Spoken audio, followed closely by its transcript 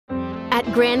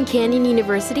At Grand Canyon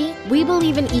University, we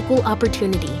believe in equal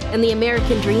opportunity, and the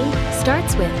American dream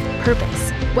starts with purpose.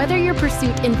 Whether your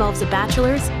pursuit involves a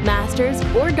bachelor's, master's,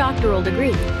 or doctoral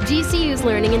degree, GCU's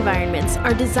learning environments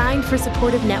are designed for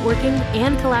supportive networking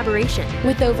and collaboration.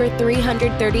 With over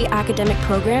 330 academic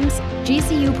programs,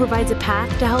 GCU provides a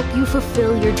path to help you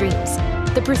fulfill your dreams.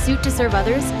 The pursuit to serve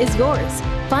others is yours.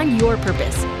 Find your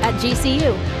purpose at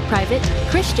GCU. Private,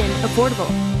 Christian,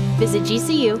 affordable. Visit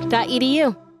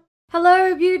gcu.edu.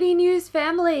 Hello, Beauty News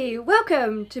family.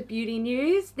 Welcome to Beauty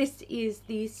News. This is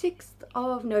the 6th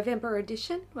of November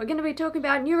edition. We're going to be talking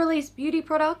about new release beauty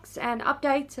products and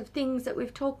updates of things that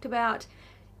we've talked about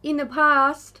in the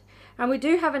past. And we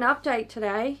do have an update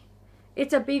today.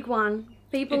 It's a big one.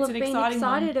 People have been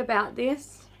excited about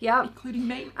this. Yep. Including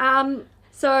me.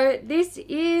 So this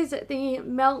is the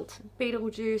Melt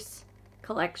Beetlejuice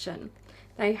collection.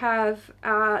 They have,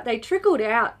 they trickled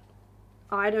out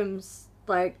items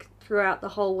like throughout the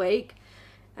whole week,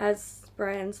 as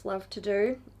brands love to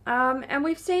do. And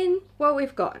we've seen what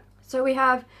we've got. So we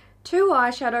have 2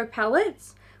 eyeshadow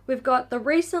palettes. We've got the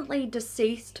Recently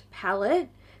Deceased palette.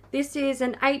 This is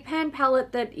an 8-pan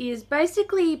palette that is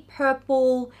basically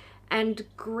purple and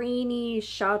greeny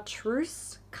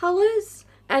chartreuse colors.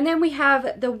 And then we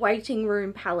have the Waiting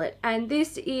Room palette. And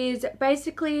this is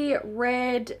basically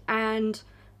red and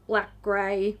black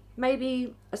grey,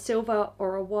 maybe a silver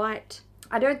or a white.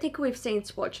 I don't think we've seen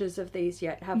swatches of these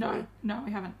yet, have we? No,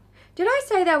 we haven't. Did I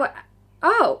say they were...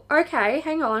 Oh, okay,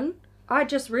 hang on. I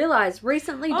just realised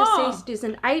Recently Deceased is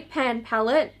an 8-pan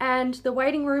palette and the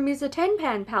Waiting Room is a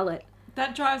 10-pan palette.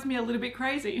 That drives me a little bit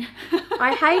crazy.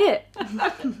 I hate it.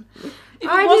 I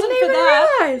didn't even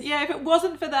realise. Yeah, if it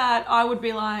wasn't for that, I would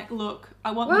be like, look,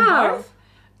 I want them both.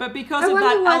 But because of that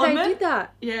element... I wonder why they did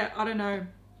that. Yeah, I don't know.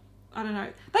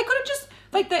 They could have just...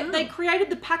 Like, they created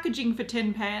the packaging for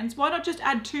 10 pans. Why not just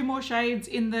add 2 more shades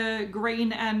in the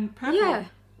green and purple?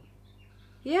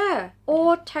 Yeah.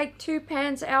 Or take 2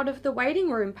 pans out of the Waiting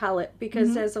Room palette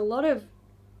because there's a lot of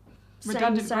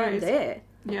redundant same there.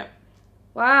 Yep.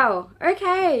 Wow.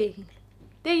 Okay.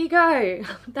 There you go.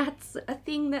 That's a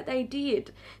thing that they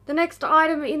did. The next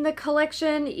item in the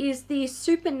collection is the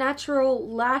Supernatural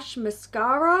Lash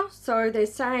Mascara. So they're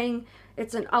saying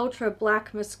it's an ultra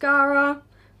black mascara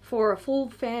for a full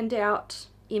fanned out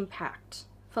impact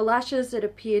for lashes that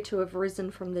appear to have risen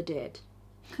from the dead.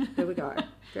 There we go.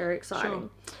 Very exciting.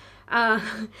 Sure.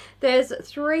 There's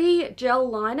 3 gel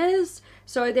liners.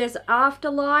 So there's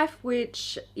Afterlife,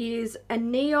 which is a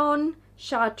neon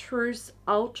chartreuse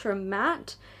ultra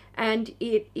matte, and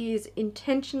it is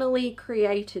intentionally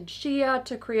created sheer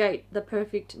to create the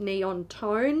perfect neon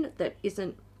tone that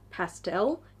isn't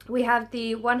pastel. We have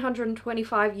the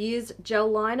 125 Years gel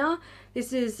liner.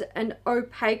 This is an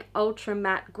opaque ultra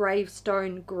matte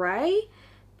gravestone grey.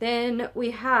 Then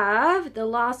we have, the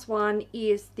last one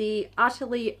is the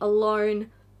Utterly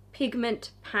Alone pigment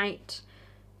paint.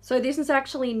 So this is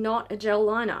actually not a gel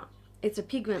liner. It's a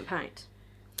pigment paint.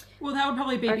 Well, that would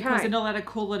probably be because they're not allowed to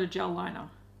call it a gel liner.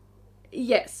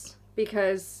 Yes,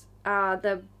 because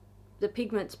the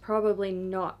pigment's probably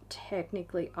not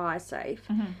technically eye safe.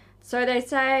 Mm-hmm. So they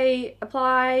say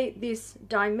apply this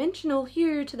dimensional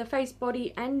hue to the face,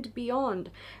 body and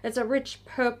beyond. It's a rich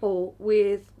purple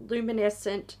with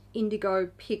luminescent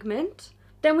indigo pigment.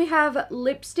 Then we have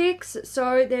lipsticks.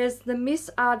 So there's the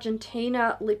Miss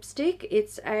Argentina lipstick.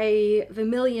 It's a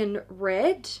vermilion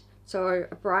red, so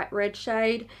a bright red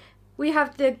shade. We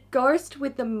have the Ghost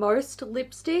with the Most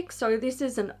lipstick. So this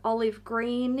is an olive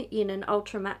green in an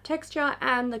ultra matte texture,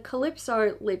 and the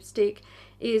Calypso lipstick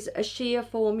is a sheer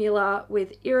formula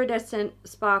with iridescent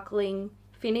sparkling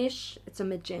finish. It's a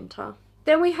magenta.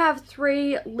 Then we have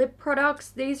 3 lip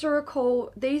products. These are called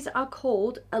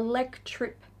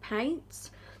Electrip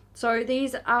paints. So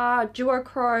these are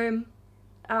duochrome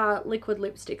liquid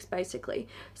lipsticks basically.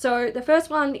 So the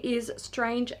first one is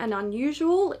Strange and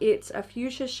Unusual. It's a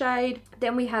fuchsia shade.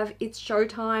 Then we have It's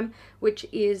Showtime, which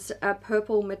is a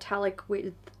purple metallic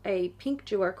with a pink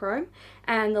duochrome.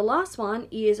 And the last one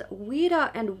is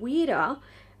Weirder and Weirder.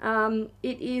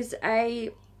 It is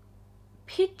a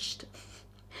pitch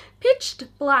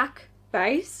black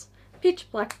base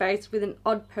with an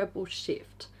odd purple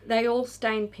shift. They all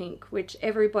stain pink, which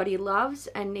everybody loves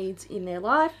and needs in their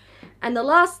life. And the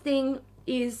last thing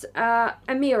is a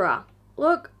mirror.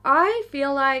 Look, I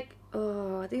feel like,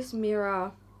 this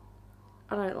mirror,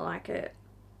 I don't like it.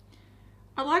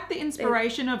 I like the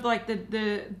inspiration of like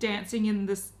the dancing in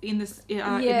the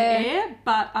air,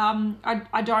 but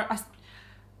I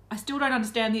still don't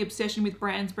understand the obsession with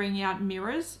brands bringing out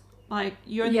mirrors. Like,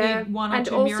 you only need one or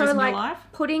two mirrors in your life.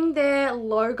 Putting their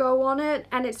logo on it,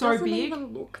 and it doesn't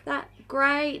even look that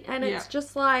great, and it's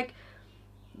just like,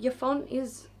 your font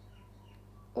is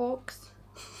orcs.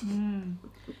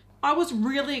 I was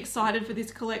really excited for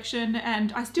this collection,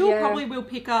 and I still probably will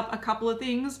pick up a couple of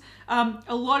things. A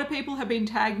lot of people have been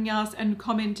tagging us and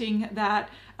commenting that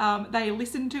they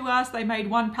listened to us. They made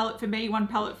one palette for me, one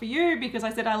palette for you, because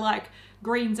I said I like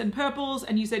greens and purples,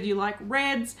 and you said you like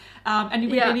reds, and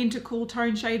we've been into cool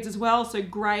tone shades as well, so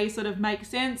grey sort of makes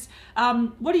sense.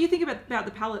 What do you think about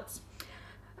the palettes?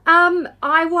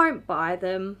 I won't buy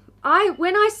them.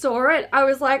 When I saw it, I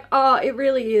was like, oh, it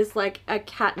really is like a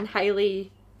Kat and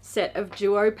Hayley set of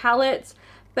duo palettes,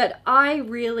 but I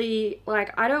really,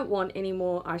 I don't want any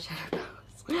more eyeshadow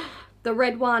palettes. The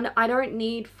red one, I don't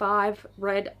need 5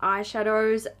 red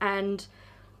eyeshadows and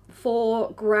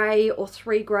 4 grey or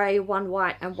 3 grey, 1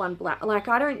 white and 1 black.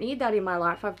 I don't need that in my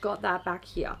life. I've got that back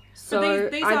here. So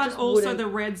these aren't also the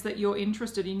reds that you're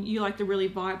interested in. You like the really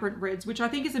vibrant reds, which I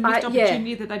think is a missed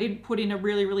opportunity that they didn't put in a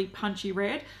really, really punchy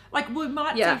red. We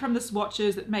might see from the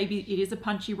swatches that maybe it is a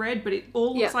punchy red, but it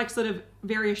all looks like sort of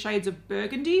various shades of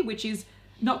burgundy, which is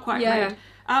not quite red.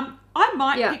 I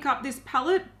might pick up this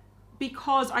palette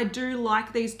because I do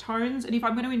like these tones, and if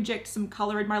I'm going to inject some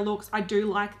colour in my looks, I do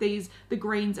like the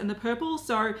greens and the purples.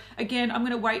 So again, I'm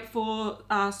going to wait for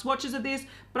swatches of this,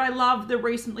 but I love the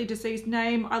recently deceased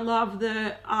name. I love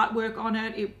the artwork on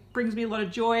it. It brings me a lot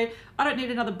of joy. I don't need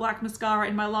another black mascara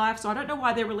in my life, so I don't know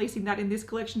why they're releasing that in this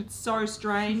collection. It's so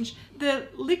strange. The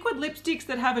liquid lipsticks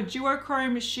that have a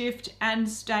duochrome shift and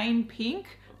stain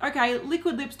pink. Okay,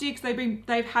 liquid lipsticks,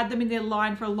 they've had them in their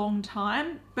line for a long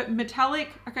time, but metallic,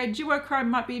 okay, duochrome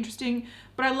might be interesting,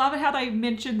 but I love it how they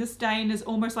mention the stain as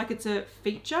almost like it's a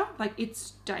feature, like it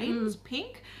stains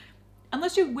pink.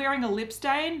 Unless you're wearing a lip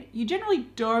stain, you generally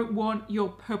don't want your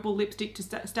purple lipstick to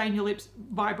stain your lips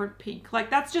vibrant pink.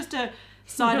 That's just a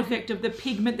side effect of the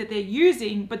pigment that they're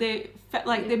using, but they're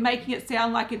making it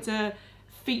sound like it's a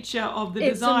feature of the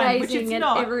design, which it's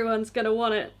not. And everyone's gonna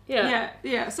want it.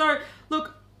 Yeah. So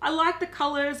look, I like the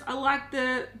colours, I like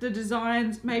the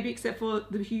designs, maybe except for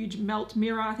the huge melt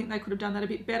mirror. I think they could have done that a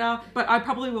bit better, but I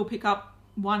probably will pick up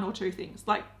 1 or 2 things,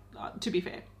 to be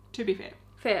fair.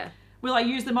 Fair. Will I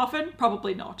use them often?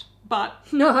 Probably not, but...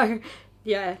 No.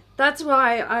 Yeah, that's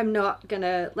why I'm not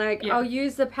gonna, I'll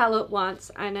use the palette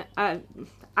once, and I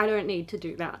don't need to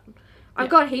do that. I've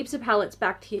got heaps of palettes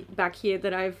back here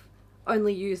that I've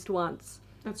only used once.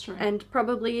 That's true. And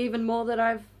probably even more that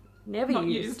I've never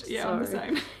used. Yeah, I'm the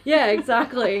same. Yeah,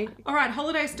 exactly. All right,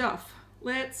 holiday stuff.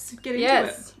 Let's get into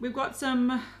it. We've got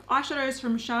some eyeshadows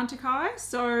from Chantecaille.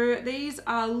 So these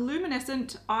are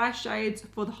luminescent eye shades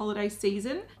for the holiday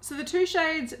season. So the 2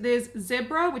 shades, there's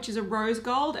Zebra, which is a rose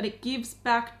gold, and it gives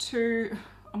back to,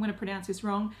 I'm going to pronounce this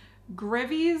wrong,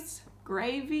 gravies.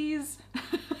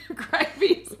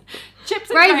 Chips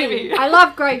and gravy. I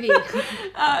love gravy.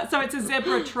 So it's a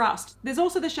Zebra Trust. There's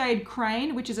also the shade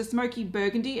Crane, which is a smoky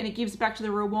burgundy, and it gives back to the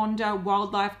Rwanda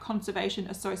Wildlife Conservation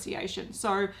Association.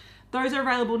 So those are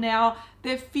available now.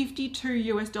 They're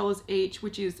 $52 each,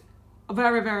 which is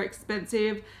very, very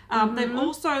expensive. They've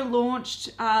also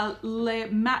launched Le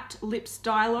Matte Lip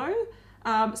Stylo.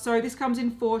 So this comes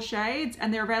in 4 shades,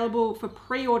 and they're available for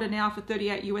pre-order now for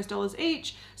 $38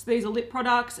 each. So these are lip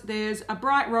products. There's a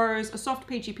bright rose, a soft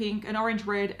peachy pink, an orange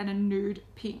red, and a nude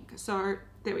pink. So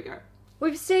there we go.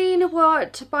 We've seen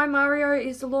what By Mario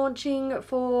is launching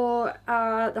for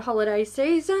the holiday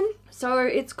season. So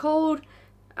it's called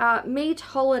Meet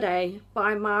Holiday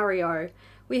by Mario.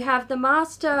 We have the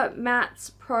Master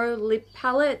Mattes Pro Lip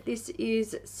Palette. This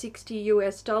is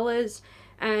 $60,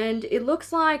 and it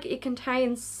looks like it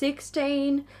contains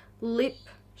 16 lip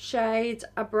shades,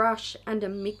 a brush, and a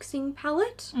mixing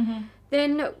palette.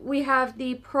 Then we have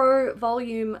the Pro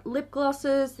Volume Lip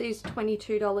Glosses. These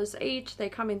 $22 each. They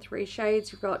come in 3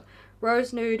 shades. You've got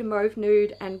Rose Nude, Mauve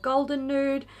Nude, and Golden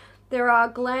Nude. There are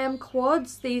Glam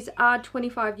Quads. These are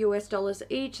 $25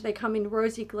 each. They come in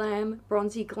Rosy Glam,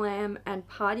 Bronzy Glam, and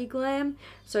Party Glam.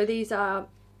 So these are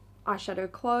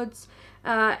eyeshadow quads.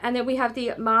 And then we have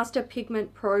the Master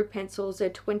Pigment Pro pencils. They're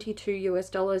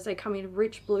 $22. They come in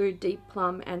Rich Blue, Deep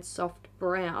Plum, and Soft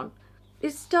Brown.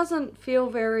 This doesn't feel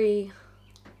very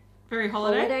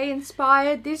holiday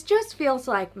inspired. This just feels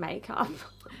like makeup.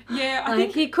 Yeah, I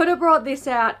think he could have brought this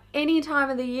out any time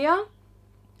of the year.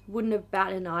 Wouldn't have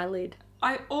batted an eyelid.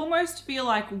 I almost feel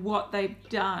like what they've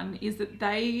done is that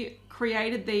they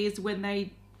created these when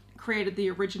they created the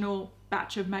original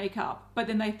batch of makeup, but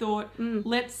then they thought,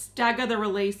 let's stagger the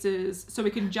releases so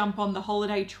we can jump on the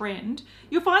holiday trend.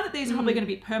 You'll find that these are probably going to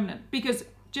be permanent, because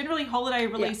generally holiday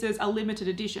releases are limited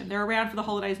edition. They're around for the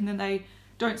holidays and then they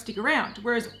don't stick around.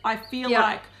 Whereas I feel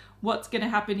like what's going to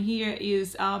happen here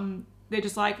is they're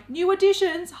just like new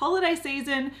editions, holiday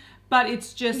season, but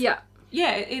it's just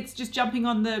it's just jumping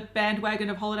on the bandwagon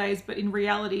of holidays, but in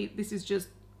reality this is just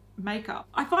makeup.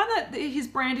 I find that his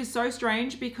brand is so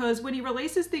strange because when he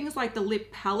releases things like the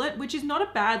lip palette, which is not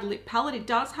a bad lip palette, it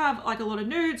does have like a lot of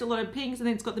nudes, a lot of pinks, and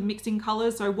then it's got the mixing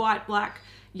colors, so white, black,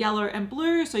 yellow and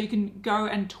blue, so you can go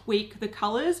and tweak the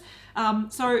colors.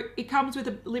 So it comes with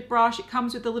a lip brush, it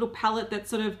comes with a little palette that's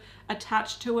sort of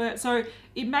attached to it, so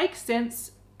it makes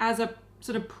sense as a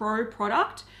sort of pro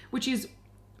product, which is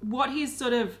what he's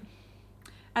sort of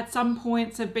at some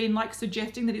points have been like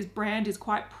suggesting, that his brand is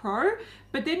quite pro.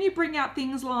 But then you bring out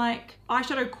things like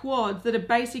eyeshadow quads that are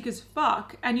basic as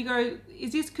fuck, and you go,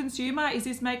 is this consumer? Is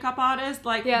this makeup artist?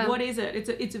 Like, what is it?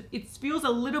 It feels a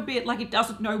little bit like it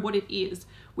doesn't know what it is,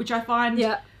 which I find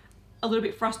a little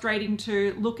bit frustrating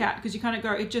to look at, because you kind of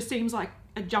go, it just seems like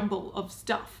a jumble of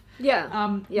stuff.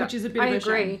 Which is a bit of a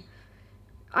shame.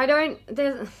 I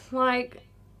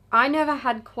never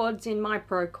had quads in my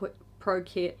pro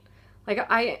kit. Like,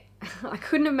 I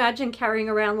couldn't imagine carrying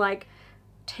around like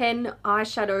 10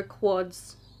 eyeshadow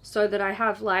quads so that I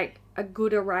have like a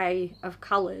good array of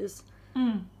colors.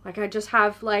 Like, I just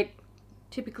have like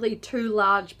typically 2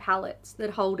 large palettes that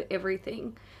hold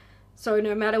everything. So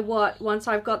no matter what, once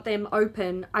I've got them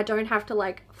open, I don't have to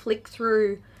like flick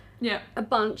through a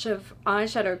bunch of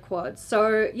eyeshadow quads.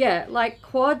 So yeah, like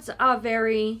quads are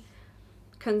very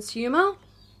consumer.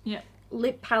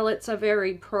 Lip palettes are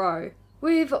very pro.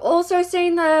 We've also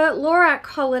seen the Lorac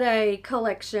holiday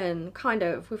collection, kind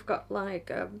of. We've got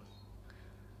like a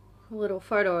little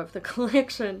photo of the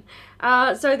collection.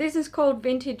 So this is called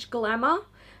Vintage Glamour.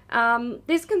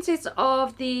 This consists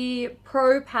of the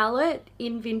Pro palette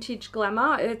in Vintage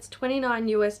Glamour. It's $29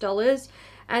 US.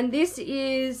 And this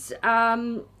is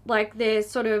like their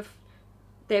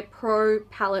Pro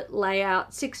palette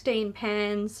layout, 16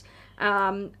 pans,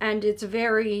 and it's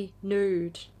very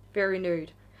nude, very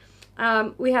nude.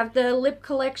 We have the lip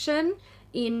collection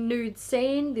in Nude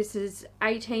Scene. This is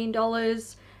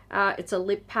 $18. It's a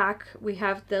lip pack. We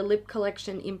have the lip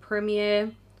collection in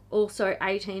Premiere, also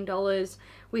 $18.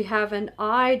 We have an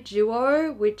eye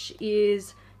duo, which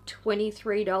is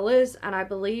 $23, and I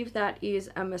believe that is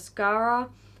a mascara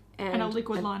and a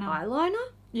liquid liner.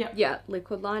 Eyeliner. Yeah,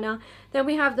 liquid liner. Then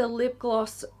we have the lip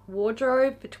gloss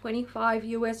wardrobe for $25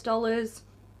 US.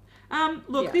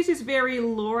 This is very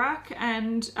Lorac,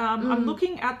 and I'm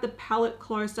looking at the palette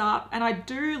close up, and I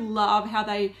do love how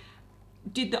they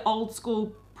did the old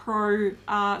school pro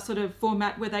sort of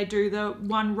format where they do the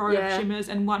one row of shimmers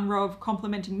and one row of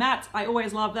complementing mattes. I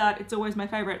always love that. It's always my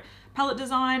favorite palette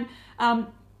design.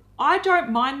 I don't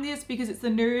mind this because it's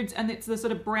the nudes and it's the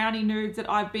sort of brownie nudes that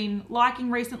I've been liking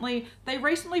recently. They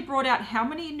recently brought out how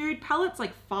many nude palettes?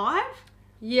 Like 5?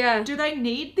 Yeah. Do they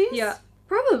need this? Yeah.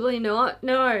 Probably not,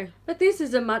 no. But this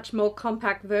is a much more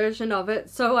compact version of it,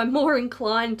 so I'm more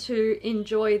inclined to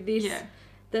enjoy this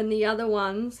than the other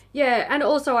ones. Yeah, and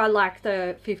also I like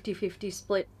the 50-50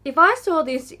 split. If I saw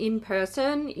this in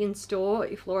person, in store,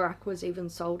 if Lorac was even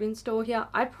sold in store here,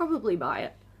 I'd probably buy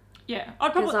it. Yeah,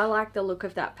 because I like the look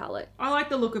of that palette. I like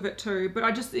the look of it too, but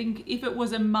I just think if it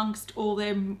was amongst all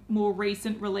their more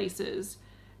recent releases,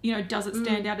 you know, does it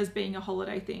stand out as being a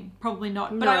holiday thing? Probably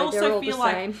not. But I also feel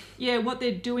like, what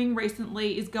they're doing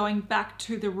recently is going back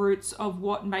to the roots of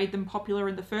what made them popular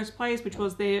in the first place, which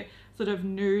was their sort of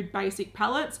nude basic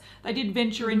palettes. They did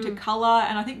venture into colour,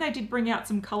 and I think they did bring out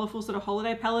some colourful sort of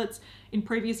holiday palettes in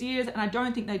previous years, and I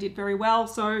don't think they did very well.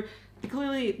 So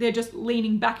clearly they're just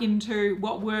leaning back into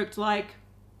what worked like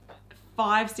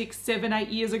 5, 6, 7, 8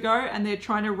 years ago, and they're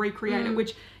trying to recreate it,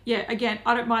 which, again,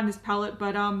 I don't mind this palette,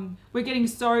 but we're getting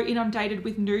so inundated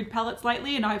with nude palettes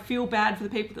lately, and I feel bad for the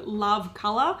people that love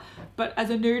colour, but as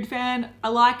a nude fan, I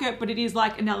like it, but it is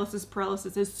like analysis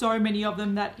paralysis. There's so many of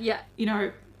them that, you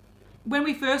know, when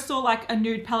we first saw like a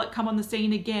nude palette come on the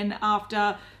scene again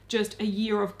after just a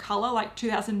year of colour, like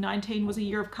 2019 was a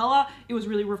year of colour, it was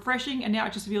really refreshing, and now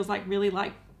it just feels like really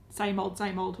like same old,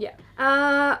 same old.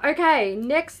 Okay,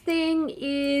 next thing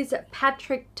is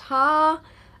Patrick Tar.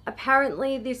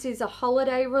 Apparently this is a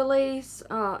holiday release.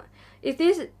 If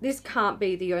this can't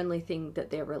be the only thing that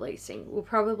they're releasing. We'll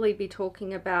probably be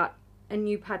talking about a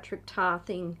new Patrick Tar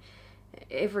thing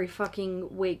every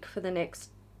fucking week for the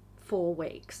next 4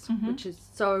 weeks, which is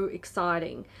so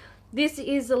exciting. This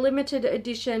is a limited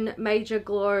edition Major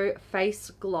Glow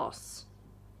Face Gloss.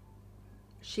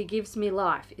 She Gives Me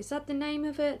Life. Is that the name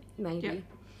of it? Maybe.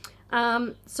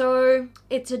 So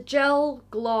it's a gel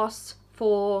gloss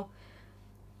for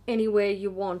anywhere you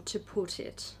want to put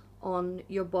it on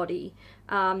your body.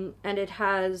 And it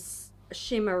has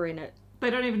shimmer in it. They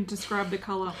don't even describe the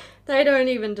colour. They don't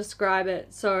even describe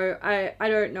it, so I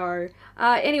don't know.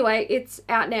 Anyway, it's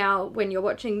out now when you're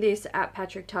watching this at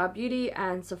Patrick Tar Beauty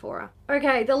and Sephora.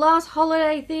 Okay, the last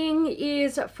holiday thing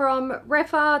is from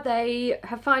Refa. They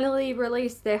have finally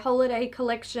released their holiday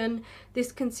collection.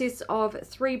 This consists of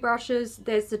 3 brushes.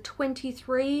 There's the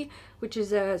 23, which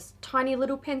is a tiny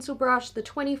little pencil brush. The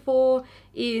 24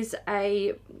 is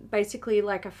basically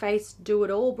like a face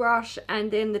do-it-all brush.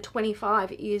 And then the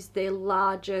 25 is their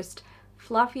largest,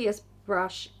 fluffiest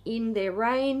brush in their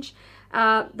range.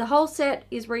 The whole set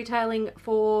is retailing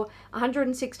for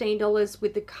 $116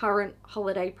 with the current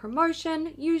holiday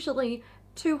promotion, usually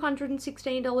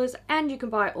 $216, and you can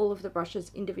buy all of the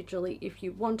brushes individually if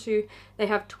you want to. They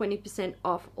have 20%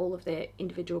 off all of their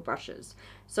individual brushes.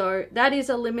 So that is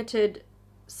a limited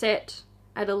set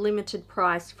at a limited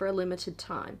price for a limited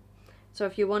time. So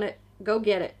if you want it, go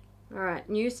get it. All right,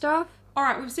 new stuff. All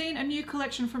right, we've seen a new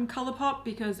collection from Colourpop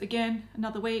because, again,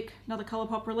 another week, another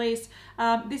Colourpop release.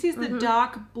 This is the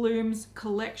Dark Blooms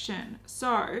collection.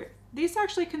 So this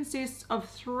actually consists of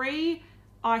 3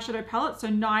 eyeshadow palettes, so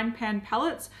 9-pan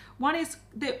palettes.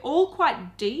 They're all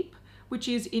quite deep, which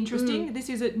is interesting. This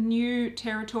is a new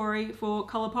territory for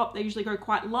Colourpop. They usually go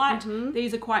quite light.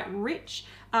 These are quite rich.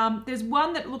 There's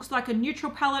one that looks like a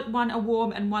neutral palette, one a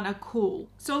warm, and one a cool.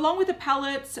 So along with the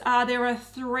palettes, there are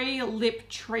 3 lip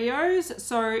trios.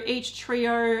 So each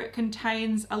trio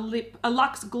contains a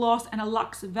luxe gloss and a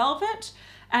luxe velvet.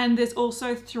 And there's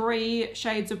also 3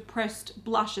 shades of pressed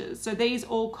blushes. So these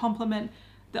all complement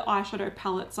the eyeshadow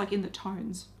palettes, like in the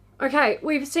tones. Okay,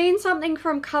 we've seen something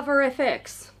from Cover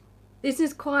FX. This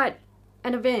is quite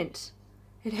an event.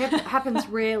 It happens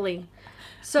rarely.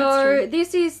 So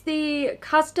this is the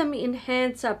Custom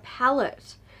Enhancer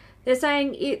palette. They're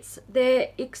saying it's their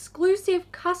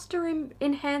exclusive Custom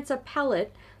Enhancer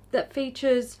palette that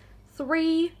features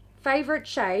 3 favorite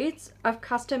shades of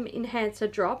Custom Enhancer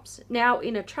drops, now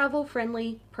in a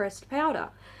travel-friendly pressed powder.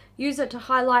 Use it to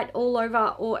highlight all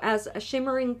over or as a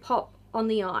shimmering pop on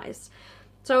the eyes.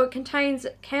 So it contains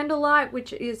Candlelight,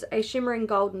 which is a shimmering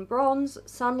golden bronze,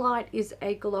 Sunlight is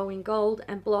a glowing gold,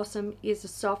 and Blossom is a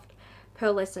soft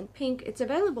pearlescent pink. It's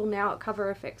available now at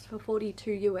Cover FX for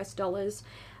 $42 US.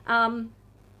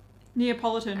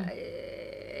 Neapolitan.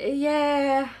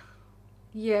 Yeah.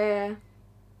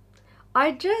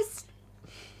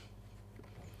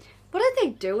 What are they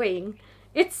doing?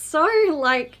 It's so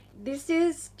like, this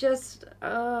is just,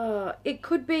 it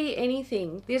could be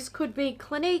anything. This could be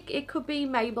Clinique, it could be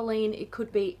Maybelline, it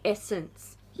could be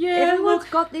Essence. Yeah, Everyone's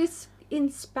got this in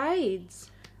spades.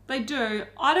 They do.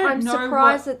 I'm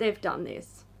surprised that they've done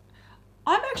this.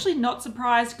 I'm actually not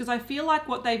surprised because I feel like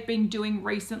what they've been doing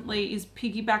recently is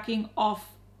piggybacking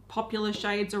off popular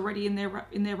shades already in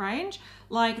their range.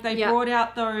 Like they brought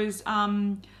out those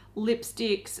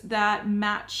lipsticks that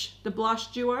match the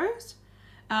blush duos.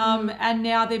 And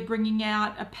now they're bringing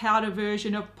out a powder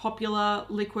version of popular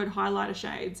liquid highlighter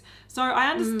shades. So I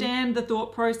understand the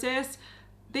thought process.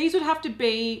 These would have to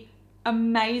be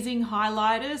amazing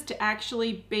highlighters to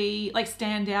actually be like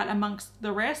stand out amongst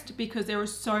the rest, because there are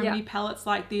so many palettes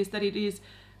like this that it is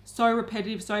so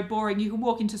repetitive, so boring. You can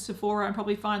walk into Sephora and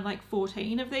probably find like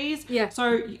 14 of these.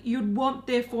 So you'd want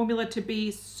their formula to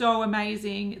be so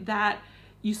amazing that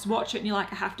you swatch it and you're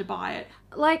like, I have to buy it.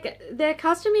 Like their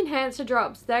Custom Enhancer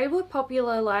drops, they were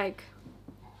popular like,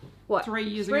 what? 3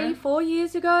 years ago? 4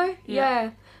 years ago? Yeah.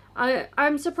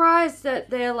 I'm surprised that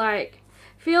they're like,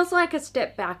 feels like a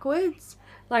step backwards.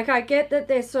 Like I get that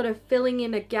they're sort of filling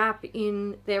in a gap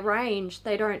in their range.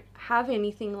 They don't have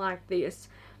anything like this.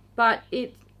 But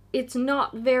it's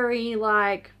not very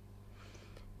like,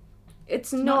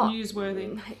 it's not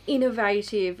newsworthy,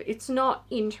 innovative, it's not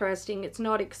interesting, it's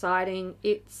not exciting.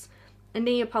 It's a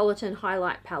Neapolitan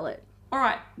highlight palette. All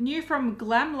right, new from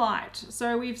Glamlight.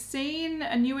 So we've seen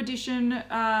a new addition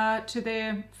to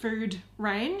their food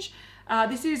range.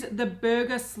 This is the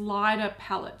Burger Slider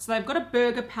palette. So they've got a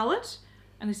burger palette,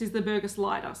 and this is the Burger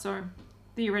Slider, so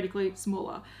theoretically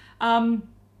smaller.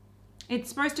 It's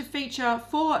supposed to feature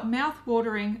 4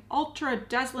 mouth-watering,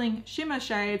 ultra-dazzling shimmer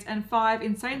shades and 5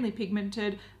 insanely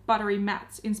pigmented buttery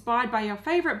mattes, inspired by your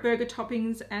favourite burger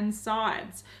toppings and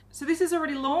sides. So this is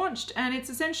already launched, and it's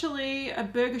essentially a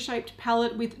burger-shaped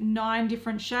palette with 9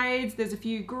 different shades. There's a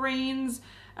few greens,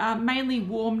 mainly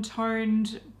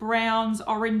warm-toned browns,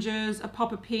 oranges, a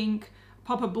pop of pink, a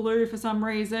pop of blue for some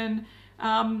reason.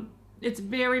 It's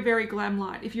very, very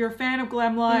Glamlight. If you're a fan of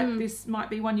Glamlight, this might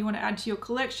be one you want to add to your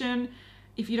collection.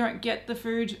 If you don't get the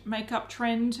food makeup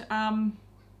trend,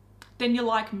 then you're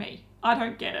like me. I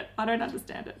don't get it. I don't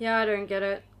understand it. Yeah, I don't get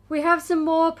it. We have some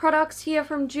more products here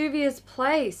from Juvia's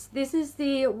Place. This is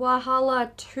the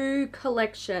Wahala 2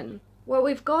 collection. What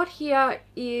we've got here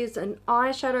is an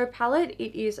eyeshadow palette.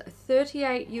 It is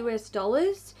 $38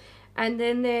 US. And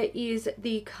then there is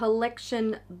the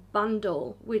collection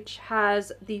bundle, which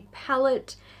has the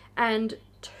palette and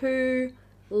 2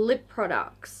 lip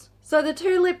products. So the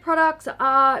 2 lip products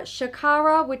are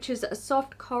Shakara, which is a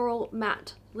soft coral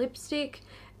matte lipstick,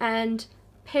 and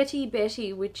Petty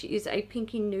Betty, which is a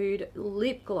pinky nude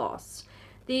lip gloss.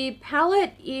 The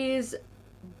palette is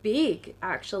big,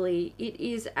 actually. It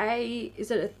is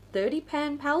is it a 30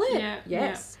 pan palette? Yeah.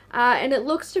 Yes. Yeah. And it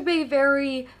looks to be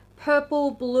very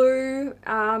purple, blue,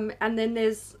 and then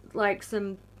there's like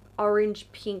some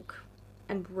orange, pink,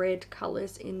 and red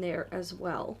colors in there as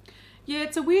well. Yeah,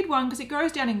 it's a weird one because it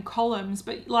goes down in columns,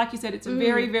 but like you said, it's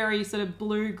very, very sort of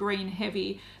blue, green,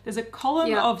 heavy. There's a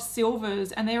column of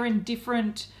silvers, and they're in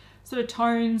different sort of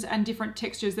tones and different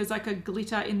textures. There's like a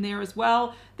glitter in there as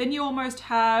well. Then you almost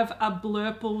have a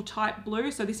blurple type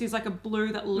blue. So this is like a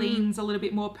blue that leans a little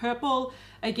bit more purple.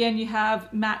 Again, you have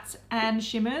mattes and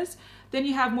shimmers. Then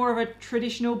you have more of a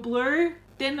traditional blue,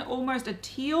 then almost a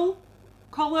teal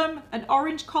column, an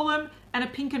orange column, and a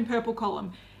pink and purple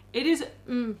column. It is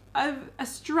a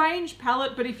strange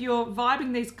palette, but if you're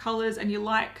vibing these colors and you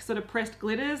like sort of pressed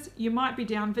glitters, you might be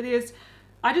down for this.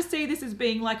 I just see this as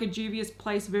being like a Juvia's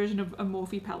Place version of a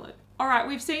Morphe palette. All right,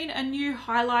 we've seen a new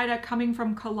highlighter coming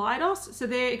from Kaleidos. So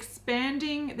they're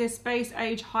expanding their Space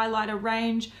Age highlighter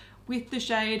range with the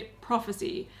shade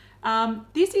Prophecy.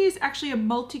 This is actually a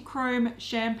multi-chrome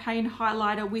champagne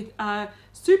highlighter with a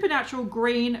supernatural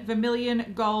green,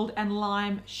 vermilion, gold, and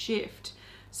lime shift.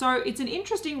 So it's an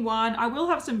interesting one. I will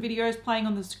have some videos playing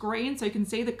on the screen so you can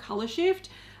see the color shift.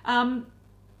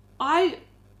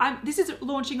 This is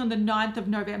launching on the 9th of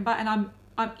November, and I'm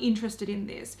interested in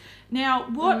this. Now,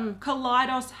 what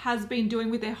Kaleidos has been doing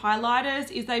with their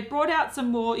highlighters is they brought out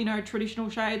some more, traditional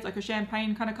shades, like a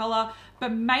champagne kind of color,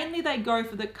 but mainly they go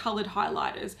for the colored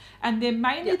highlighters. And they're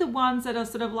mainly the ones that are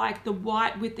sort of like the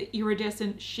white with the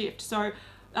iridescent shift. So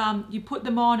you put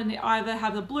them on and they either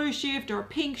have a blue shift or a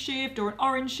pink shift or an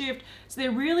orange shift. So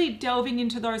they're really delving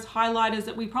into those highlighters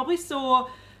that we probably saw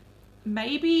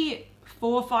maybe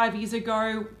 4 or 5 years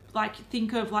ago. Like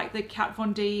think of like the Kat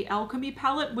Von D Alchemy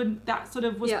palette when that sort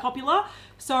of was popular.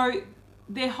 So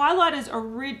their highlighters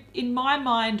are, in my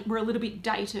mind, were a little bit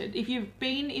dated. If you've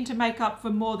been into makeup for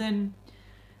more than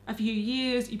a few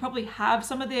years, you probably have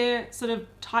some of their sort of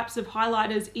types of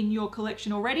highlighters in your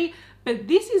collection already, but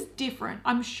this is different.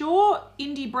 I'm sure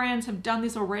indie brands have done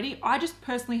this already. I just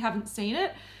personally haven't seen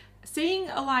it. Seeing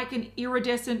like an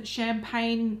iridescent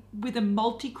champagne with a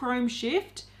multi-chrome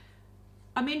shift,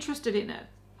 I'm interested in it.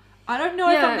 I don't know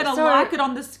if I'm going to like it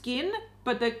on the skin,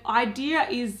 but the idea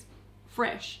is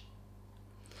fresh.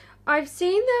 I've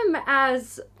seen them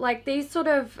as like these sort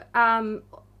of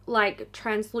like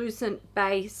translucent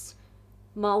base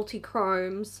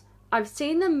multi-chromes. I've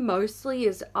seen them mostly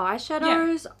as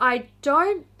eyeshadows. Yeah. I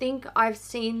don't think I've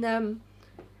seen them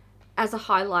as a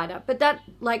highlighter, but that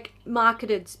like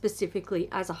marketed specifically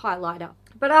as a highlighter.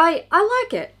 But I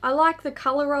like it. I like the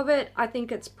color of it. I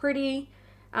think it's pretty,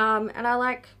 and I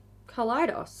like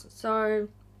Kaleidos. So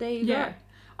there you go.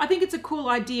 I think it's a cool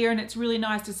idea, and it's really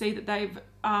nice to see that they've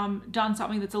done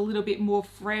something that's a little bit more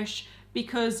fresh,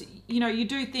 because you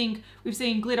do think we've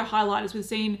seen glitter highlighters, we've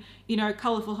seen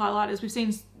colorful highlighters, we've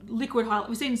seen liquid highlight,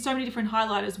 we've seen so many different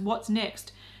highlighters. What's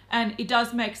next? And it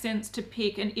does make sense to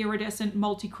pick an iridescent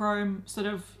multi-chrome sort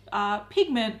of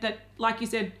pigment that, like you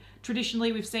said,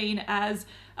 traditionally we've seen as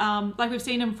like we've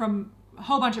seen them from a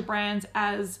whole bunch of brands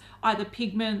as either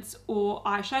pigments or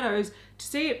eyeshadows. To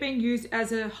see it being used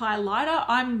as a highlighter,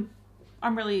 I'm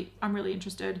really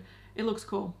interested. It looks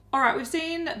cool. All right, we've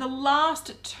seen the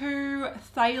last 2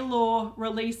 Thaylor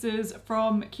releases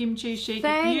from Kimchi Chic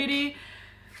Beauty.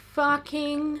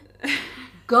 Fucking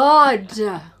God.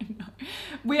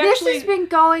 This has been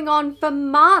going on for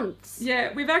months.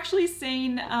 Yeah, we've actually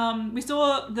seen, we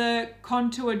saw the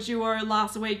Contour Duo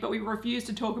last week, but we refused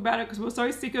to talk about it because we were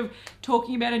so sick of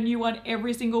talking about a new one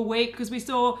every single week, because we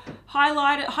saw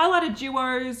highlighter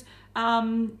duos,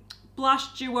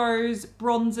 blush duos,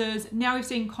 bronzers. Now we've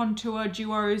seen contour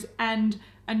duos and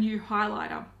a new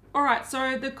highlighter. All right,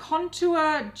 so the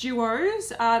contour duos,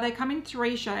 they come in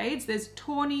 3 shades. There's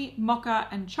Tawny, Mocha,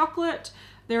 and Chocolate.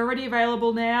 They're already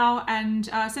available now, and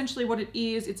essentially what it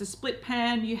is, it's a split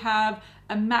pan. You have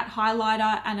a matte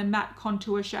highlighter and a matte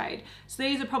contour shade. So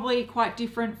these are probably quite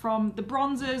different from the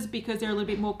bronzers because they're a little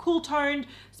bit more cool toned,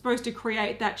 supposed to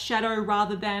create that shadow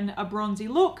rather than a bronzy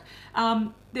look.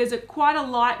 There's quite a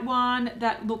light one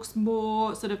that looks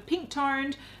more sort of pink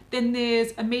toned. Then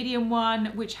there's a medium one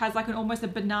which has like almost a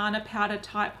banana powder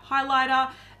type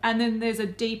highlighter. And then there's a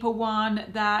deeper one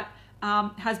that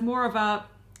has more of a,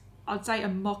 I'd say a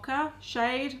mocha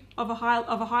shade of a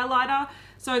highlighter.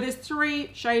 So there's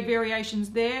 3 shade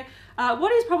variations there.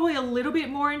 What is probably a little bit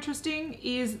more interesting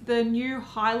is the new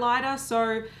highlighter.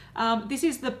 So this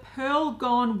is the Pearl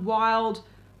Gone Wild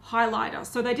highlighter.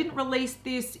 So they didn't release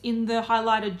this in the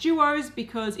highlighter duos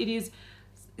because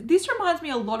this reminds me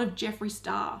a lot of Jeffree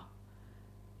Star.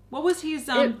 What was his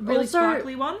really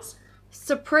sparkly ones?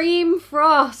 Supreme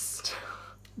Frost.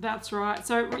 That's right.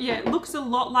 So yeah, it looks a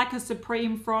lot like a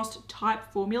Supreme Frost type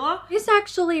formula. This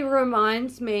actually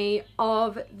reminds me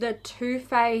of the Too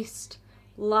Faced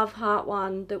Love Heart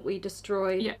one that we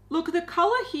destroyed. Yeah. Look, the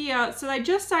colour here, so they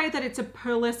just say that it's a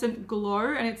pearlescent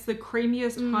glow and it's the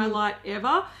creamiest highlight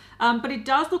ever. But it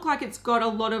does look like it's got a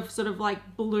lot of sort of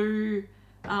like blue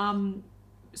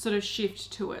sort of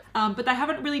shift to it. But they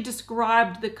haven't really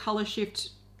described the colour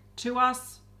shift to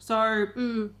us. So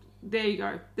there you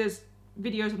go. There's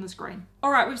videos on the screen.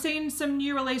 All right, we've seen some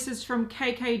new releases from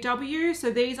KKW. So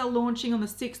these are launching on the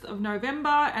 6th of November.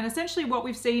 And essentially what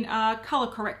we've seen are color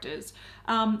correctors.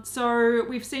 So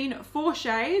we've seen 4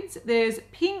 shades. There's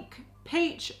pink,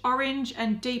 peach, orange,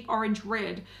 and deep orange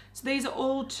red. So these are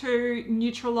all to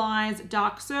neutralize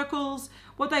dark circles.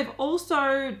 What they've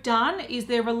also done is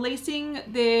they're releasing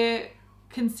their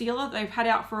concealer they've had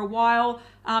out for a while.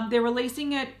 They're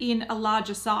releasing it in a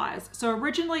larger size. So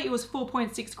originally it was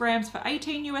 4.6 grams for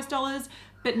 $18 US,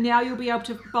 but now you'll be able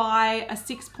to buy a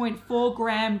 6.4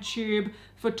 gram tube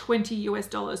for $20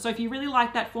 US. So if you really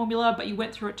like that formula, but you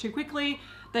went through it too quickly,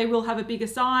 they will have a bigger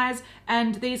size.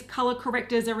 And these color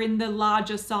correctors are in the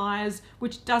larger size,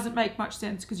 which doesn't make much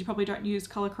sense because you probably don't use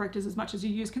color correctors as much as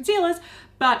you use concealers.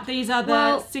 But these are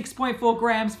the 6.4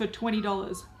 grams for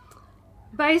 $20.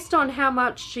 Based on how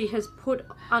much she has put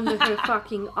under her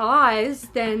fucking eyes,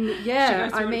 then yeah,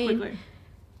 I mean,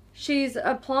 she's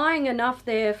applying enough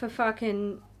there for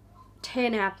fucking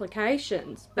 10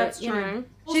 applications. But, that's true. You know,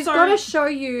 she's got to show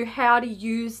you how to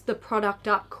use the product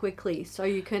up quickly so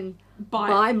you can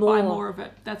buy more. Buy more of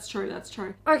it. That's true. That's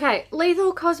true. Okay,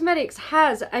 Lethal Cosmetics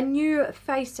has a new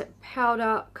face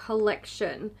powder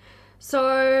collection.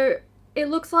 So it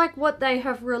looks like what they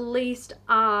have released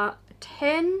are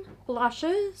 10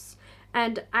 blushes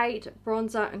and 8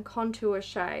 bronzer and contour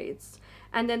shades.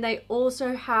 And then they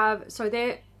also have, so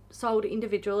they're sold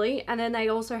individually, and then they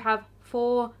also have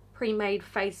 4 pre-made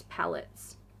face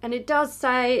palettes. And it does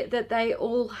say that they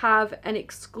all have an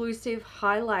exclusive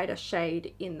highlighter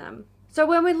shade in them. So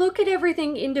when we look at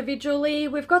everything individually,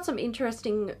 we've got some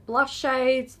interesting blush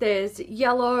shades. There's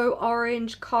yellow,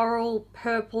 orange, coral,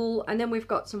 purple, and then we've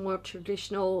got some more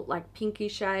traditional like pinky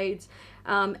shades,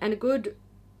 and a good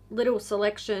little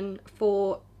selection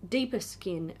for deeper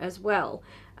skin as well.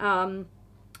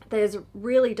 There's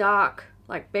really dark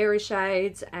like berry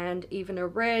shades and even a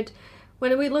red.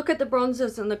 When we look at the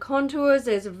bronzers and the contours,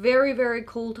 there's very, very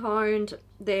cool toned,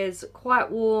 there's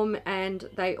quite warm, and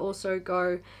they also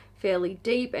go fairly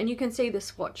deep, and you can see the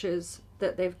swatches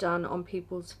that they've done on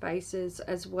people's faces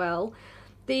as well.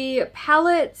 The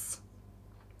palettes,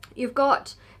 you've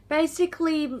got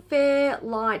basically fair,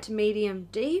 light, medium,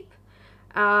 deep,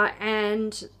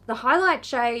 and the highlight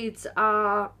shades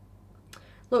are,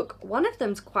 look, one of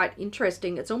them's quite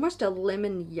interesting. It's almost a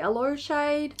lemon yellow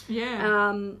shade.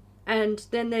 Yeah. And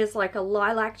then there's like a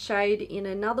lilac shade in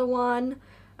another one.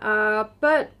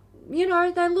 But, you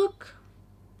know, they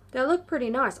look pretty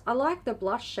nice. I like the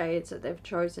blush shades that they've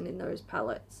chosen in those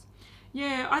palettes.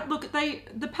 Yeah,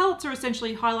 the palettes are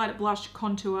essentially highlighter, blush,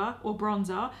 contour, or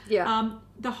bronzer. Yeah.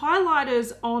 The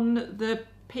highlighters on the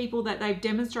people that they've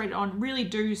demonstrated on really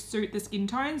do suit the skin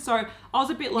tone. So I was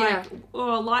a bit like,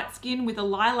 light skin with a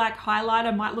lilac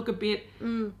highlighter might look a bit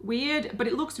weird, but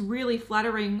it looks really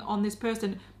flattering on this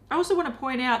person. I also want to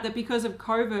point out that because of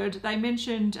COVID, they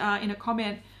mentioned in a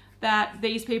comment that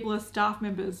these people are staff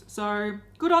members. So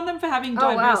good on them for having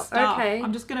diverse staff. Okay.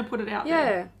 I'm just going to put it out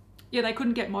there. Yeah, they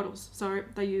couldn't get models, so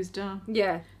they used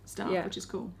staff, which is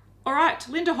cool. All right,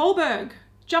 Linda Hallberg,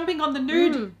 jumping on the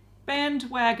nude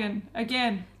bandwagon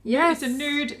again. Yes.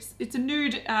 It's a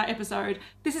nude episode.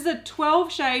 This is a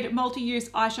 12-shade multi-use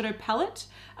eyeshadow palette.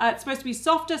 It's supposed to be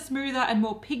softer, smoother, and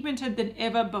more pigmented than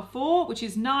ever before, which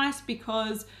is nice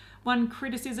because one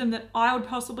criticism that I would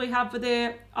possibly have for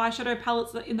their eyeshadow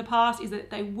palettes in the past is that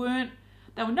they were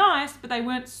nice, but they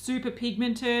weren't super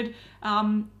pigmented.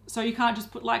 So you can't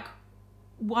just put like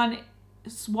one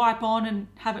swipe on and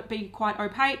have it be quite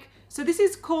opaque. So this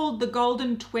is called the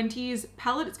Golden 20s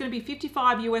palette. It's going to be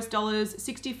 $55 US,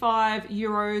 65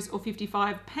 euros or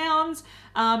 55 pounds.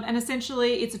 And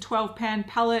essentially it's a 12 pan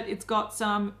palette. It's got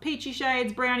some peachy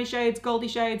shades, brownie shades, goldy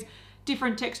shades,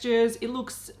 different textures. It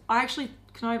looks, I actually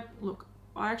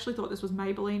thought this was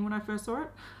Maybelline when I first saw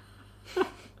it.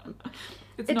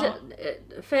 It's not.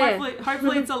 Fair.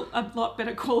 Hopefully it's a lot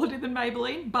better quality than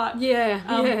Maybelline, but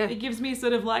it gives me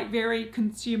sort of like very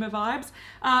consumer vibes.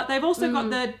 They've also got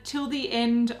the Till the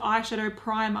End eyeshadow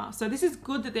primer. So this is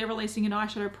good that they're releasing an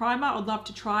eyeshadow primer. I'd love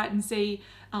to try it and see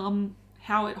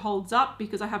how it holds up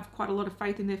because I have quite a lot of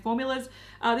faith in their formulas.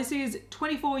 This is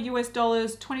 $24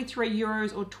 US, 23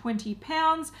 euros or 20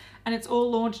 pounds, and it's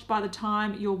all launched by the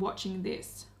time you're watching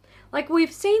this. Like,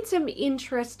 we've seen some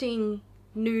interesting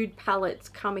nude palettes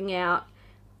coming out,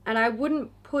 and I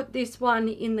wouldn't put this one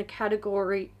in the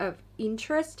category of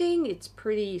interesting. It's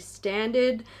pretty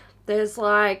standard. There's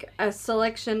like a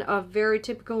selection of very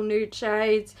typical nude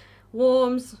shades,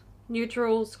 warms,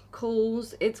 neutrals,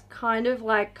 cools. It's kind of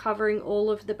like covering all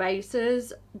of the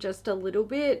bases just a little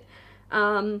bit,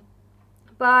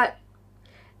 but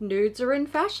nudes are in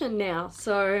fashion now,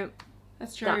 so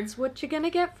that's true. That's what you're gonna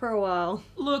get for a while.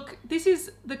 Look, this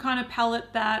is the kind of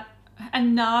palette that,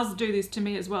 and NARS do this to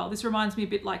me as well. This reminds me a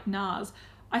bit like NARS.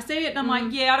 I see it and I'm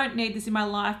like, yeah, I don't need this in my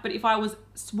life, but if I was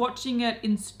watching it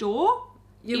in store,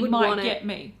 it might get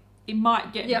me. It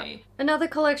might get me. Another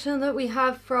collection that we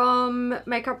have from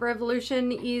Makeup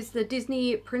Revolution is the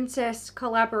Disney Princess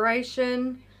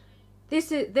collaboration.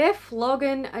 They're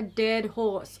flogging a dead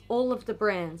horse. All of the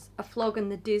brands are flogging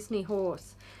the Disney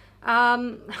horse.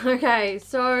 Okay,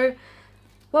 so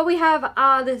what we have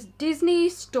are the Disney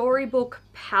Storybook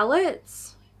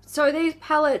palettes. So these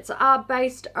palettes are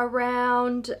based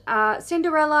around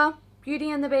Cinderella,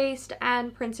 Beauty and the Beast,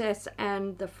 and Princess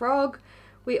and the Frog.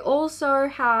 We also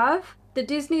have the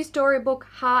Disney Storybook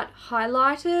Heart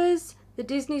Highlighters, the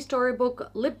Disney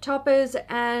Storybook Lip Toppers,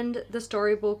 and the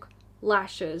Storybook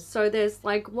Lashes. So there's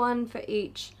like one for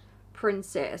each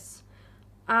princess.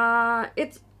 The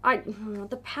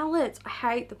palettes, I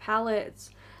hate the palettes.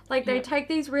 Like, they take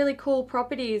these really cool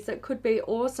properties that could be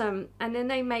awesome, and then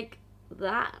they make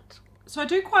that. So I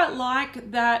do quite like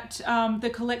that the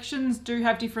collections do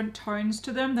have different tones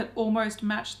to them that almost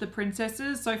match the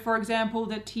princesses. So, for example,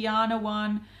 the Tiana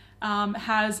one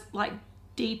has like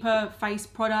deeper face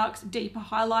products, deeper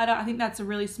highlighter. I think that's a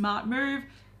really smart move.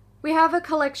 We have a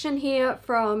collection here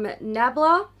from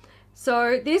Nabla.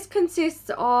 So this consists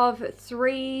of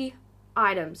 3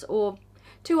 items, or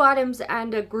 2 items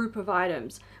and a group of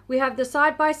items. We have the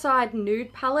side-by-side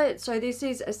nude palette. So this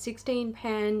is a 16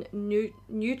 pan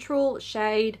neutral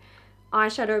shade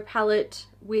eyeshadow palette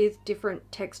with different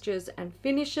textures and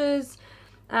finishes.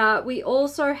 We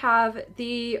also have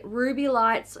the Ruby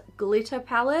Lights glitter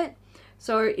palette.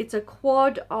 So it's a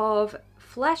quad of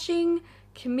flashing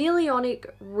chameleonic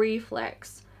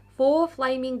reflex, 4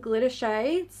 flaming glitter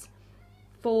shades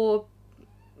for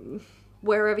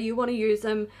wherever you want to use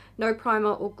them. No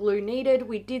primer or glue needed.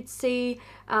 We did see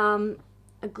a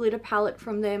glitter palette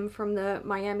from them from the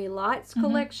Miami Lights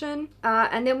collection.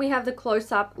 And then we have the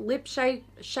close-up lip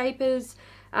shapers.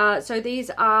 So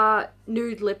these are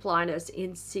nude lip liners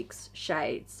in 6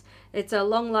 shades. It's a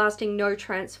long-lasting,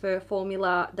 no-transfer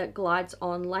formula that glides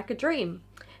on like a dream.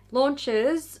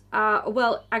 Launches,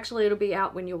 well, actually it'll be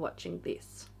out when you're watching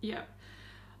this. Yeah.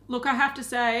 Look, I have to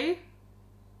say,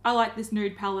 I like this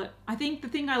nude palette. I think the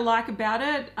thing I like about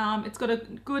it, it's got a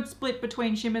good split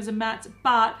between shimmers and mattes,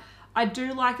 but I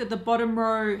do like that the bottom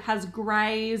row has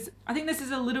greys. I think this is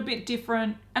a little bit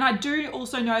different. And I do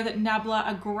also know that Nabla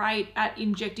are great at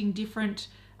injecting different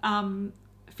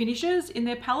finishes in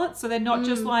their palettes. So they're not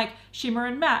just like shimmer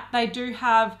and matte. They do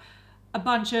have a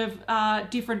bunch of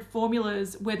different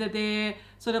formulas, whether they're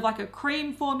sort of like a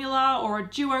cream formula or a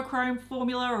duochrome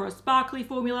formula or a sparkly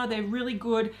formula. They're really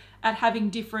good at having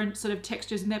different sort of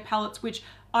textures in their palettes, which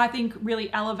I think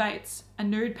really elevates a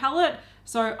nude palette.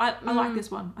 So I like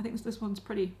this one. I think this one's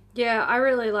pretty. Yeah, I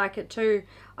really like it too.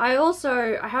 I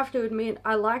have to admit,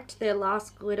 I liked their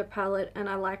last glitter palette and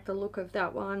I like the look of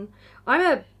that one. I'm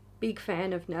a big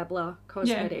fan of Nabla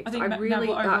Cosmetics. Yeah, I think really,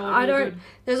 Nabla overall I don't. Good.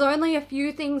 There's only a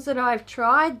few things that I've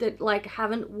tried that like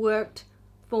haven't worked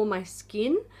for my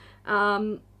skin,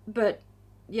 but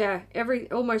yeah,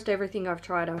 almost everything I've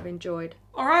tried I've enjoyed.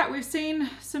 All right, we've seen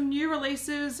some new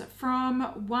releases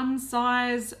from One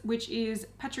Size, which is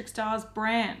Patrick Starr's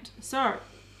brand. So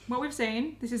what we've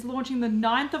seen, this is launching the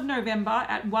 9th of November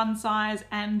at One Size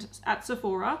and at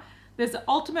Sephora. There's the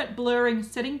Ultimate Blurring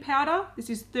Setting Powder. This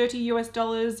is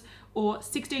 $30 or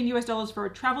 $16 for a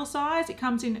travel size. It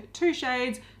comes in 2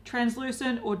 shades,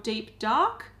 translucent or deep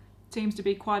dark. seems to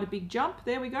be quite a big jump.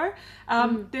 There we go.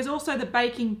 There's also the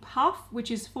baking puff,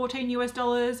 which is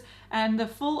 $14 and the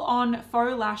full-on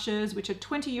faux lashes, which are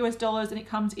 $20 and it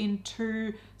comes in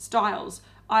 2 styles.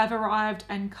 I've arrived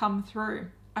and come through.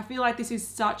 I feel like this is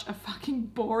such a fucking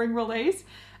boring release.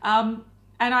 And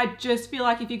I just feel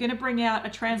like if you're going to bring out a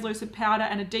translucent powder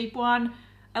and a deep one,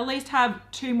 at least have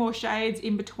 2 more shades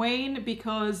in between,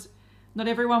 because not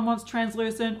everyone wants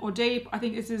translucent or deep. I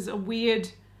think this is a weird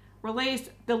release.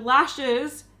 The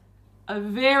lashes are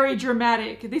very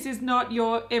dramatic. This is not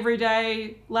your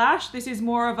everyday lash. This is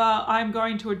more of a I'm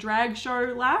going to a drag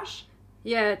show lash.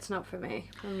 Yeah, it's not for me.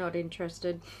 I'm not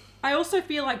interested. I also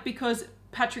feel like because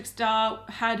Patrick Star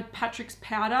had Patrick's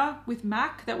powder with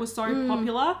MAC that was so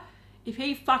popular, if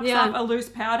he fucks up a loose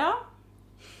powder,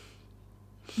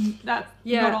 that's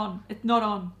not on. It's not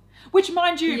on. Which,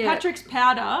 mind you, Patrick's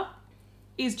powder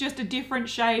is just a different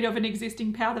shade of an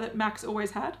existing powder that MAC's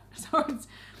always had. So it's,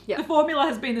 the formula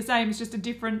has been the same. It's just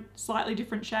a slightly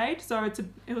different shade. So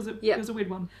it was a weird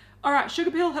one. All right,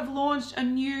 Sugar Pill have launched a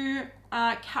new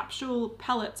capsule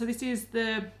palette. So this is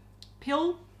the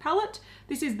pill palette.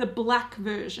 This is the black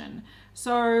version.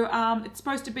 So it's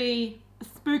supposed to be a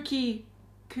spooky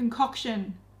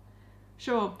concoction.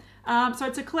 Sure. So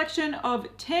it's a collection of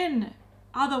 10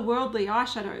 otherworldly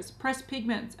eyeshadows, pressed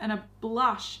pigments, and a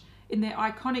blush in their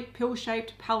iconic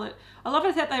pill-shaped palette. I love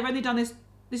it that they've only done this.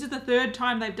 This is the 3rd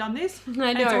time they've done this.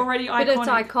 I know, it's already iconic. But it's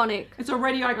iconic. It's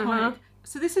already iconic.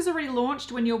 So this is already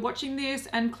launched when you're watching this,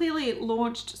 and clearly it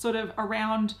launched sort of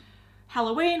around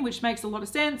Halloween, which makes a lot of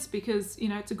sense because, you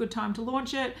know, it's a good time to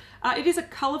launch it. It is a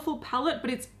colourful palette,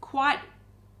 but it's quite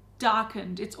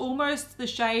darkened. It's almost the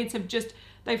shades have just,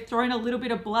 they've thrown a little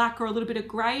bit of black or a little bit of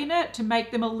grey in it to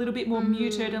make them a little bit more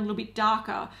muted and a little bit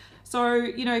darker. So,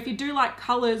 you know, if you do like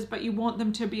colours but you want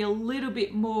them to be a little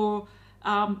bit more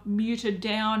muted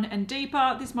down and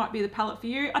deeper, this might be the palette for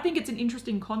you. I think it's an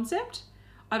interesting concept.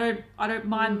 I don't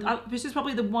mind. This is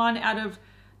probably the one out of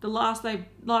the last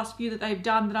few that they've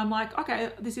done that I'm like,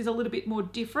 okay, this is a little bit more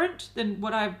different than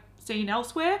what I've seen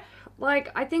elsewhere. Like,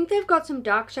 I think they've got some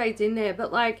dark shades in there,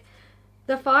 but like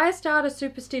the Firestarter,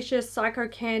 Superstitious, Psycho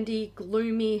Candy,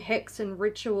 Gloomy, Hex, and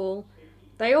Ritual,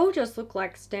 they all just look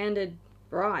like standard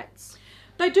brights.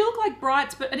 They do look like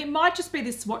brights, and it might just be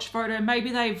this swatch photo.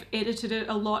 Maybe they've edited it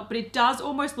a lot, but it does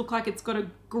almost look like it's got a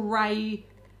grey.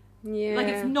 Yeah. Like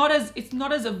it's not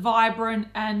as vibrant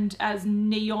and as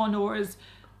neon or as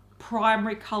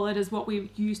primary coloured as what we're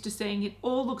used to seeing. It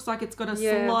all looks like it's got a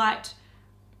slight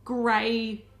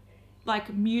grey,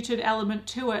 like muted element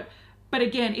to it. But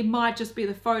again, it might just be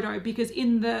the photo because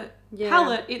in the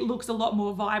palette, it looks a lot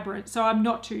more vibrant. So I'm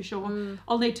not too sure.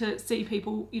 I'll need to see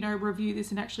people, you know, review this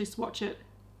and actually swatch it.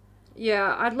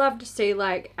 Yeah, I'd love to see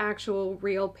like actual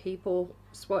real people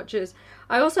swatches.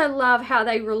 I also love how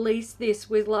they released this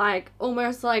with like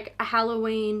almost like a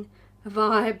Halloween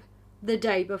vibe the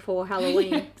day before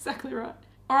Halloween. Yeah, exactly right.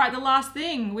 All right, the last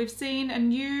thing. We've seen a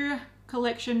new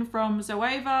collection from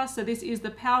Zoeva. So this is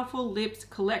the Powerful Lips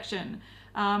collection.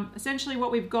 Essentially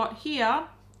what we've got here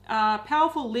are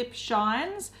Powerful Lip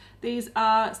Shines. These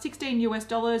are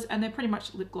 $16 and they're pretty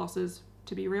much lip glosses,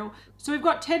 to be real. So we've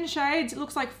got 10 shades. It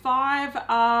looks like 5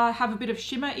 have a bit of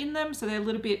shimmer in them, so they're a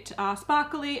little bit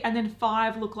sparkly, and then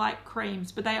 5 look like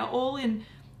creams, but they are all in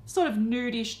sort of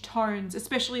nudish tones,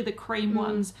 especially the cream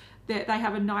ones. They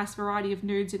have a nice variety of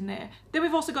nudes in there. Then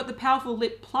we've also got the Powerful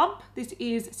Lip Plump. This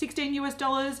is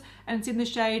 $16 and it's in the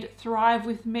shade Thrive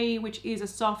With Me, which is a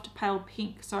soft pale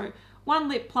pink. So 1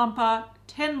 lip plumper,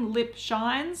 10 lip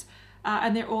shines,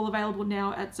 and they're all available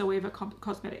now at Zoeva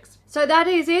Cosmetics. So that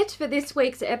is it for this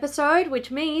week's episode,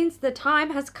 which means the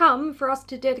time has come for us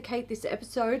to dedicate this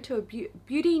episode to a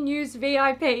Beauty News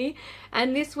VIP.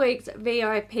 And this week's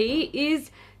VIP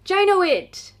is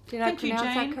Jane-O-It. Did I pronounce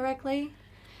that correctly?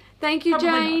 Thank you,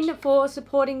 Jane, for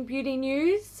supporting Beauty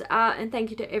News. And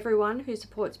thank you to everyone who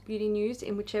supports Beauty News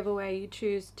in whichever way you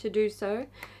choose to do so.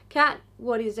 Kat,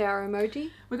 what is our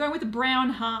emoji? We're going with the brown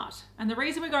heart. And the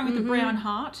reason we're going with the brown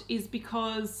heart is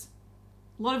because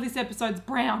a lot of this episode's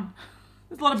brown.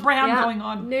 There's a lot of brown going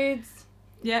on. Nudes.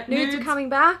 Yeah, nudes are coming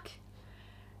back.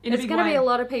 There's going to be a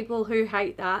lot of people who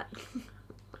hate that.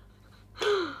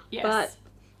 Yes. But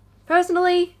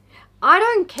personally, I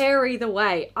don't care either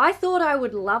way. I thought I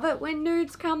would love it when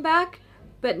nudes come back,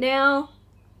 but now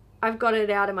I've got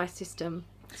it out of my system.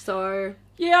 So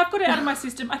yeah, I've got it out of my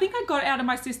system. I think I got it out of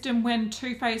my system when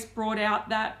Too Faced brought out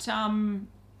that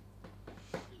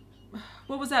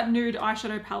what was that nude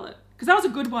eyeshadow palette? Because that was a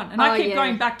good one, and I keep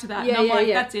going back to that. And I'm like,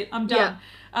 that's it, I'm done.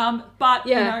 But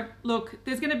you know, look,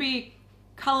 there's going to be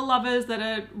a colour lovers that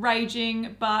are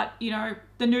raging, but, you know,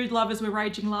 the nude lovers were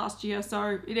raging last year,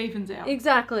 so it evens out.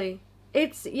 Exactly.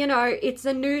 It's, you know, it's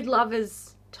a nude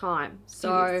lovers time,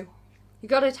 so you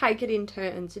got to take it in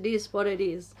turns. It is what it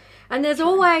is. And there's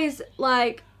always,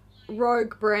 like,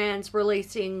 rogue brands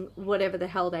releasing whatever the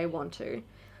hell they want to.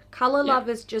 Colour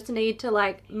lovers just need to,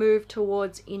 like, move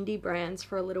towards indie brands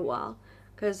for a little while,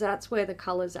 because that's where the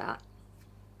colour's at.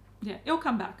 Yeah, it'll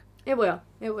come back. It will.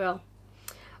 It will.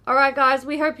 All right, guys,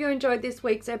 we hope you enjoyed this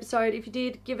week's episode. If you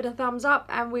did, give it a thumbs up,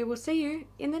 and we will see you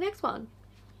in the next one.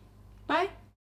 Bye.